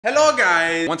Hello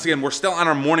guys! Once again, we're still on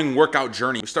our morning workout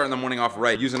journey. We're starting the morning off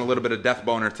right, using a little bit of Death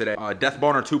Boner today. Death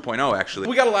Boner 2.0 actually.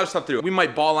 We got a lot of stuff to do. We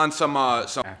might ball on some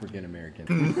African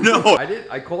American. No!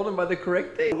 I called him by the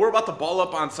correct thing. We're about to ball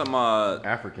up on some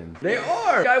Africans. They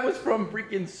are! The guy was from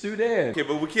freaking Sudan. Okay,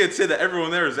 but we can't say that everyone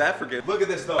there is African. Look at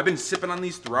this though. I've been sipping on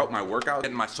these throughout my workout,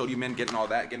 getting my sodium in, getting all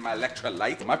that, getting my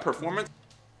electrolyte. My performance,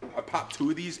 I popped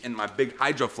 2 of these in my big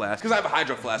hydro flask. Because I have a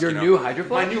hydro flask, Your new hydro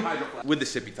flask? My new hydro flask. With the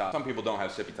sippy top. Some people don't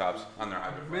have sippy tops on their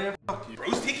hydro flask. Man, fuck you.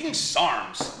 Bro's taking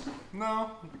SARMs.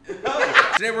 No.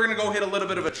 Today we're gonna go hit a little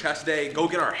bit of a chest day, go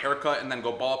get our haircut, and then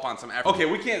go ball up on some African. Okay,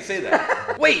 we can't say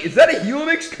that. Wait, is that a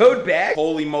Helix code bag?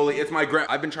 Holy moly, it's my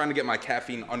I've been trying to get my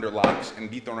caffeine under locks, and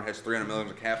Dethroner has 300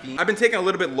 milligrams of caffeine. I've been taking a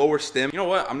little bit lower stim. You know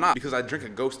what? I'm not, because I drink a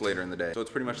Ghost later in the day. So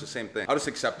it's pretty much the same thing. I'll just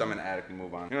accept I'm an addict and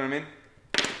move on. You know what I mean?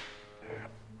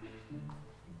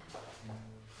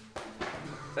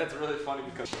 That's really funny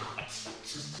because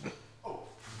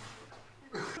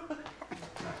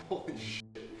holy shit.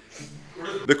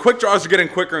 The quick draws are getting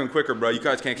quicker and quicker, bro. You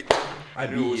guys can't get... I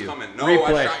knew it was coming. No,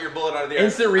 replay. I shot your bullet out of the air.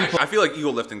 Instant replay. I feel like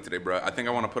ego lifting today, bro. I think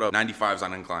I want to put up 95s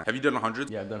on incline. Have you done 100s?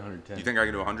 Yeah, I've done 110. Do you think I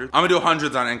can do 100? I'm gonna do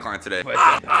 100s on incline today.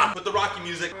 Put the Rocky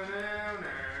music.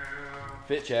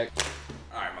 Fit check.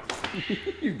 All right,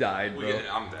 motherfucker. You died, bro.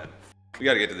 I'm dead. We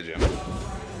gotta get to the gym.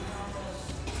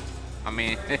 I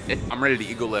mean, I'm ready to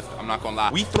ego lift. I'm not gonna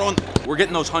lie. We're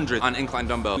getting those 100s on incline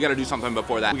dumbbell. We gotta do something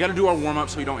before that. We gotta do our warm up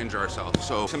so we don't injure ourselves.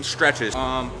 So some stretches.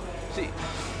 See.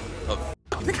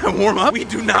 You think I warm up? We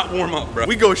do not warm up, bro.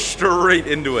 We go straight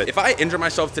into it. If I injure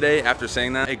myself today after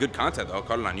saying that, hey, good content though. I'll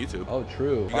cut it on YouTube. Oh,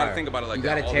 true. You gotta think about it like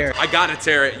that. You gotta tear it. I gotta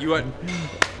tear it.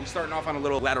 We're starting off on a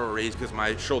little lateral raise because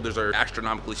my shoulders are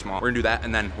astronomically small. We're gonna do that,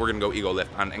 and then we're gonna go ego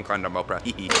lift on incline dumbbell press.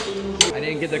 I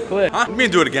didn't get the clip. Huh? Let me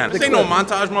do it again. This ain't no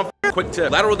montage, motherfucker. Quick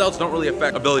tip. Lateral delts don't really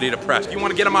affect ability to press. If you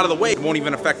want to get them out of the way, it won't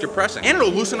even affect your pressing. And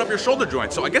it'll loosen up your shoulder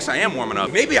joints. So I guess I am warming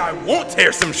up. Maybe I won't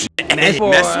tear some shit. Mess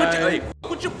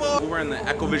with your boy. We're wearing the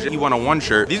Ecovision E101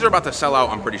 shirt. These are about to sell out,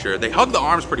 I'm pretty sure. They hug the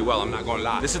arms pretty well, I'm not gonna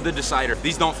lie. This is the decider. If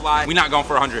these don't fly, we're not going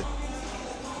for 100.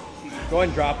 Go ahead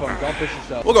and drop them. Don't push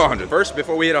yourself. We'll go 100. First,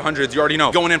 before we hit 100s, you already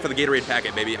know. Going in for the Gatorade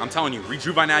packet, baby. I'm telling you,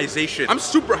 rejuvenization. I'm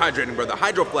super hydrating, bro. The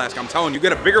Hydro Flask, I'm telling you,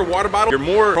 get a bigger water bottle, you're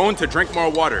more prone to drink more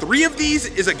water. 3 of these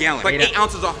is a gallon. Like 8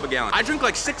 ounces off of a gallon. I drink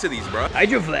like 6 of these, bro.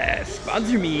 Hydro Flask,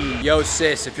 sponsor me. Yo,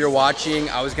 sis, if you're watching,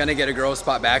 I was gonna get a girl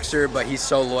spot Baxter, but he's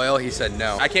so loyal, he said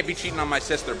no. I can't be cheating on my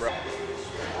sister, bro.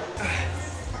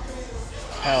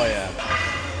 Hell yeah.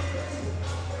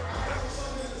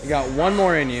 You got 1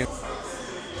 more in you.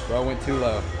 Bro, went too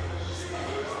low.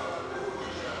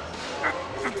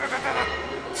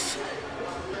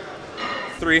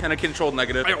 3 and a controlled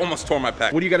negative. I almost tore my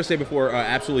pec. What do you got to say before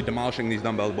absolutely demolishing these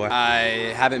dumbbells, boy?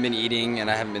 I haven't been eating and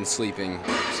I haven't been sleeping,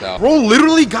 so. Bro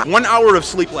literally got 1 hour of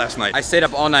sleep last night. I stayed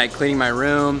up all night cleaning my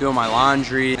room, doing my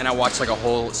laundry, and I watched like a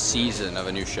whole season of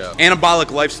a new show.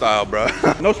 Anabolic lifestyle, bro.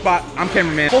 No spot. I'm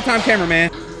cameraman. Full-time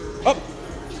cameraman. Up.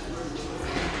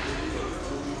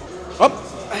 Up.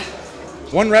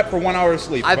 1 rep for 1 hour of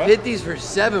sleep. I've hit these for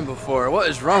 7 before. What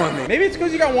is wrong with me? Maybe it's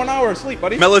because you got 1 hour of sleep,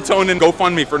 buddy. Melatonin,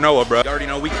 GoFundMe for Noah, bro. You already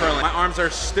know we curling. My arms are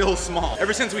still small.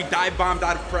 Ever since we dive bombed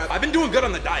out of prep, I've been doing good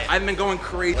on the diet. I haven't been going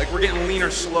crazy. Like, we're getting leaner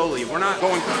slowly. We're not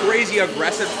going crazy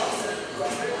aggressive.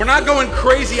 We're not going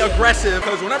crazy aggressive,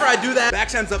 because whenever I do that,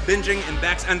 Bax ends up binging and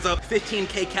Bax ends up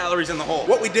 15K calories in the hole.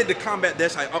 What we did to combat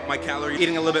this, I upped my calories,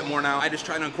 eating a little bit more now. I just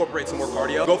try to incorporate some more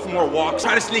cardio, go for more walks,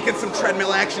 try to sneak in some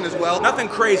treadmill action as well. Nothing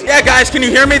crazy. Yeah, guys, can you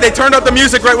hear me? They turned up the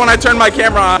music right when I turned my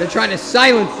camera on. They're trying to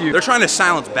silence you. They're trying to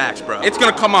silence Bax, bro. It's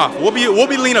gonna come off. We'll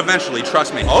be lean eventually,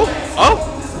 trust me.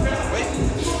 Oh.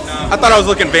 I thought I was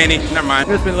looking veiny. Never mind.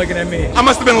 You've just been looking at me. I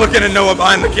must have been looking at Noah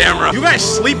behind the camera. You guys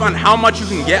sleep on how much you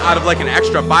can get out of like an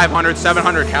extra 500,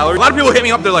 700 calories? A lot of people hit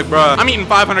me up, they're like, bruh, I'm eating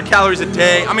 500 calories a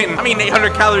day. I'm eating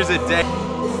 800 calories a day.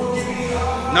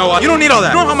 No, you don't need all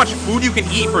that. You know how much food you can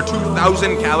eat for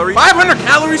 2,000 calories? 500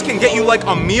 calories can get you like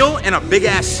a meal and a big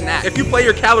ass snack. If you play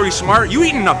your calories smart, you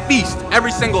eating a feast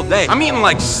every single day. I'm eating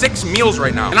like 6 meals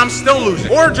right now, and I'm still losing.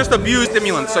 Or just abuse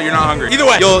stimulants so you're not hungry. Either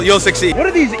way, you'll succeed. What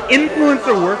are these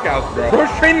influencer workouts, bro?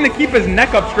 Bro's training to keep his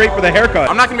neck up straight for the haircut.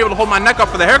 I'm not gonna be able to hold my neck up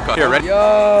for the haircut. Here, ready?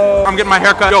 Yo. I'm getting my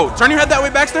haircut. Yo, turn your head that way,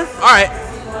 Baxter. All right.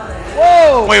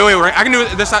 Whoa. Wait, I can do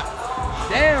this side.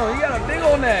 Damn, you got a big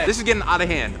old neck. This is getting out of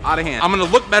hand, I'm gonna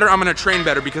look better, I'm gonna train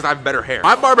better because I have better hair.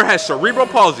 My barber has cerebral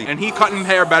palsy and he cutting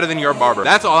hair better than your barber.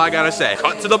 That's all I gotta say.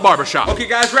 Cut to the barber shop. Okay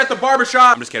guys, we're at the barber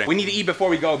shop. I'm just kidding. We need to eat before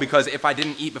we go because if I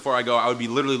didn't eat before I go, I would be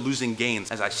literally losing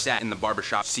gains as I sat in the barber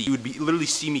shop seat. You would literally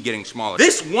see me getting smaller.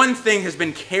 This one thing has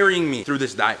been carrying me through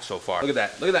this diet so far. Look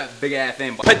at that big ass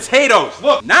thing. Potatoes,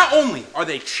 look, not only are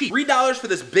they cheap, $3 for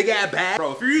this big ass bag.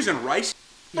 Bro, if you're using rice,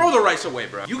 Throw the rice away,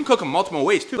 bro. You can cook them multiple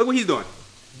ways, too. Look what he's doing.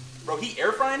 Bro, he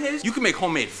air frying his. You can make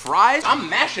homemade fries. I'm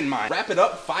mashing mine. Wrap it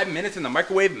up, 5 minutes in the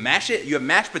microwave, mash it. You have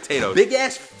mashed potatoes. Big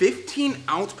ass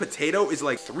 15-ounce potato is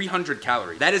like 300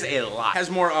 calories. That is a lot. Has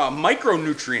more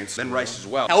micronutrients than rice as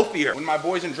well. Healthier. When my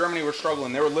boys in Germany were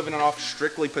struggling, they were living off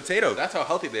strictly potatoes. That's how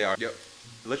healthy they are. Yep.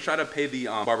 Let's try to pay the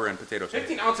barber and potatoes.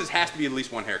 15 ounces has to be at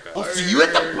least one haircut. I'll see you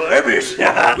at the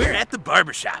barbershop. We're at the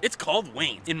barbershop. It's called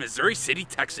Wayne's in Missouri City,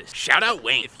 Texas. Shout out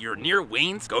Wayne. If you're near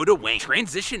Wayne's, go to Wayne.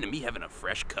 Transition to me having a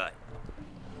fresh cut.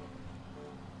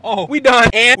 Oh, we done.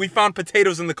 And we found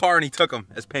potatoes in the car and he took them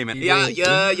as payment. Yeah,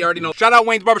 you already know. Shout out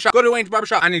Wayne's Barbershop. Go to Wayne's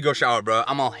Barbershop. I need to go shower, bro.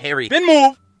 I'm all hairy. Spin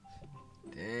move.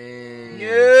 Dang.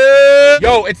 Yeah.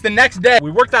 Yo, it's the next day. We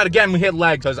worked out again. We hit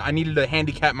legs because I needed to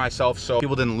handicap myself so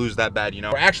people didn't lose that bad, you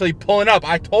know. We're actually pulling up.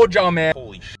 I told y'all, man.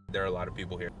 Holy shit, there are a lot of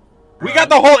people here. We got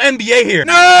the whole NBA here.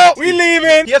 No, we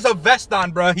leaving. He has a vest on,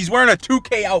 bro. He's wearing a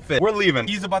 2K outfit. We're leaving.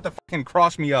 He's about to fucking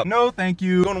cross me up. No, thank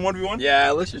you. Going to 1v1?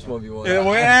 Yeah, let's just 1v1.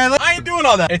 Yeah, I ain't doing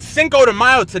all that. It's Cinco de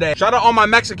Mayo today. Shout out all my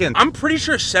Mexicans. I'm pretty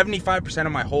sure 75%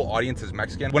 of my whole audience is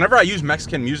Mexican. Whenever I use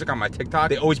Mexican music on my TikTok,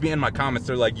 they always be in my comments.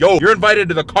 They're like, yo, you're invited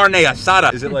to the carne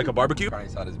asada. Is it like a barbecue? Carne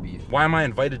asada is beef. Why am I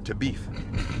invited to beef?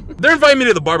 They're inviting me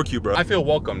to the barbecue, bro. I feel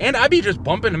welcome. And I be just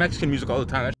bumping Mexican music all the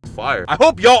time. That's fire. I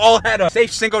hope y'all all had a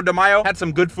safe Cinco de Mayo, had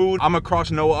some good food. I'm gonna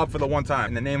cross Noah up for the one time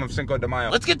in the name of Cinco de Mayo.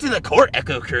 Let's get to the court,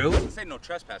 Echo Crew. This ain't no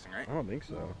trespassing, right? I don't think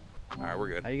so. All right, we're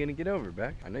good. How you gonna get over,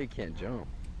 Beck? I know you can't jump.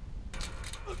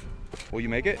 Will you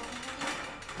make it?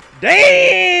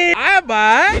 Damn! Hi,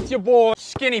 bye. It's your boy,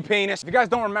 Skinny Penis. If you guys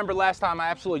don't remember last time, I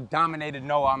absolutely dominated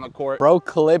Noah on the court. Bro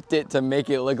clipped it to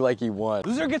make it look like he won.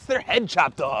 Loser gets their head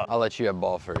chopped off. I'll let you have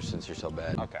ball first since you're so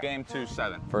bad. Okay. Game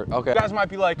 2-7. Okay. You guys might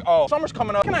be like, oh, summer's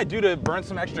coming up. What can I do to burn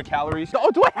some extra calories? Oh,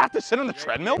 do I have to sit on the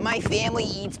treadmill? My family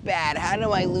eats bad. How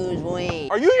do I lose weight?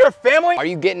 Are you your family? Are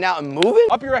you getting out and moving?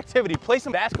 Up your activity. Play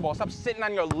some basketball. Stop sitting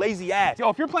on your lazy ass. Yo,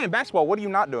 if you're playing basketball, what are you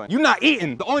not doing? You're not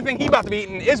eating. The only thing he about to be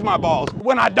eating is my balls.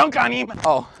 When I dunk on him.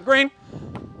 Oh. Green.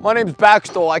 My name's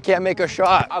Backstole. I can't make a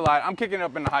shot. I lied. I'm kicking it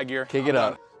up in the high gear. Kick it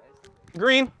up.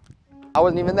 Green. I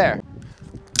wasn't even there.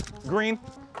 Green.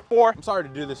 4. I'm sorry to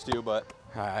do this to you, but.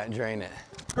 All right, drain it.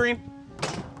 Green.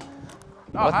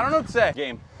 Oh, I don't know what to say.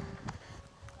 Game.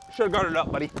 Should've guarded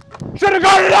up, buddy. Should've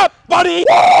guarded up, buddy!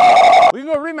 We can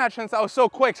go rematch since that was so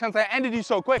quick, since I ended you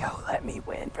so quick. Yo, let me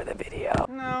win for the video.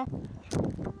 No.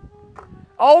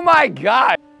 Oh my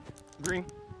God. Green.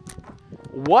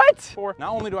 What? 4.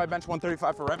 Not only do I bench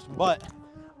 135 for reps, but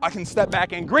I can step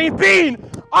back and green bean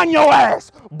on your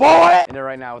ass, boy! In there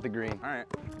right now with the green. All right,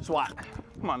 SWAT.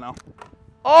 Come on now.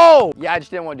 Oh! Yeah, I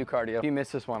just didn't want to do cardio. If you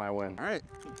miss this one, I win. All right,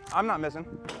 I'm not missing.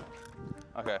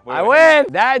 Okay. I win!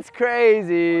 That's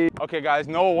crazy. Okay, guys,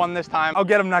 Noah won this time. I'll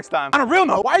get him next time. On a real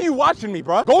note, why are you watching me,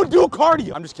 bro? Go do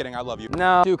cardio. I'm just kidding, I love you.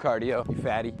 No, do cardio, you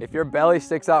fatty. If your belly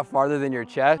sticks out farther than your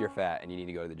chest, you're fat and you need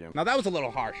to go to the gym. Now that was a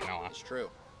little harsh, Noah. That's true.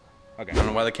 Okay, I don't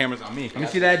know why the camera's on me. Let me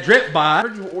see that drip, bot. I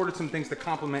heard you ordered some things to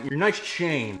compliment your nice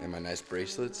chain. And my nice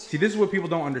bracelets. See, this is what people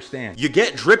don't understand. You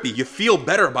get drippy, you feel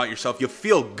better about yourself, you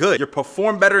feel good. You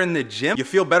perform better in the gym, you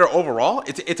feel better overall.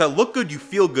 It's a look good, you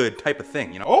feel good type of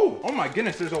thing, you know? Oh my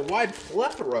goodness, there's a wide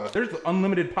plethora. There's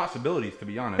unlimited possibilities, to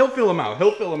be honest. He'll fill them out,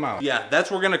 he'll fill them out. Yeah,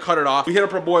 that's where we're gonna cut it off. We hit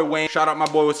up our boy Wayne. Shout out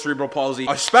my boy with cerebral palsy.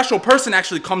 A special person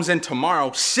actually comes in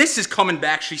tomorrow. Sis is coming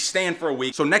back, she's staying for a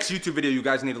week. So next YouTube video, you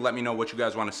guys need to let me know what you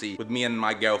guys wanna see with me and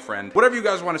my girlfriend. Whatever you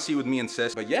guys want to see with me and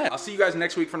sis. But yeah, I'll see you guys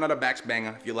next week for another Backs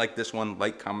Banger. If you like this one,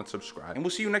 like, comment, subscribe. And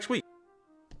we'll see you next week.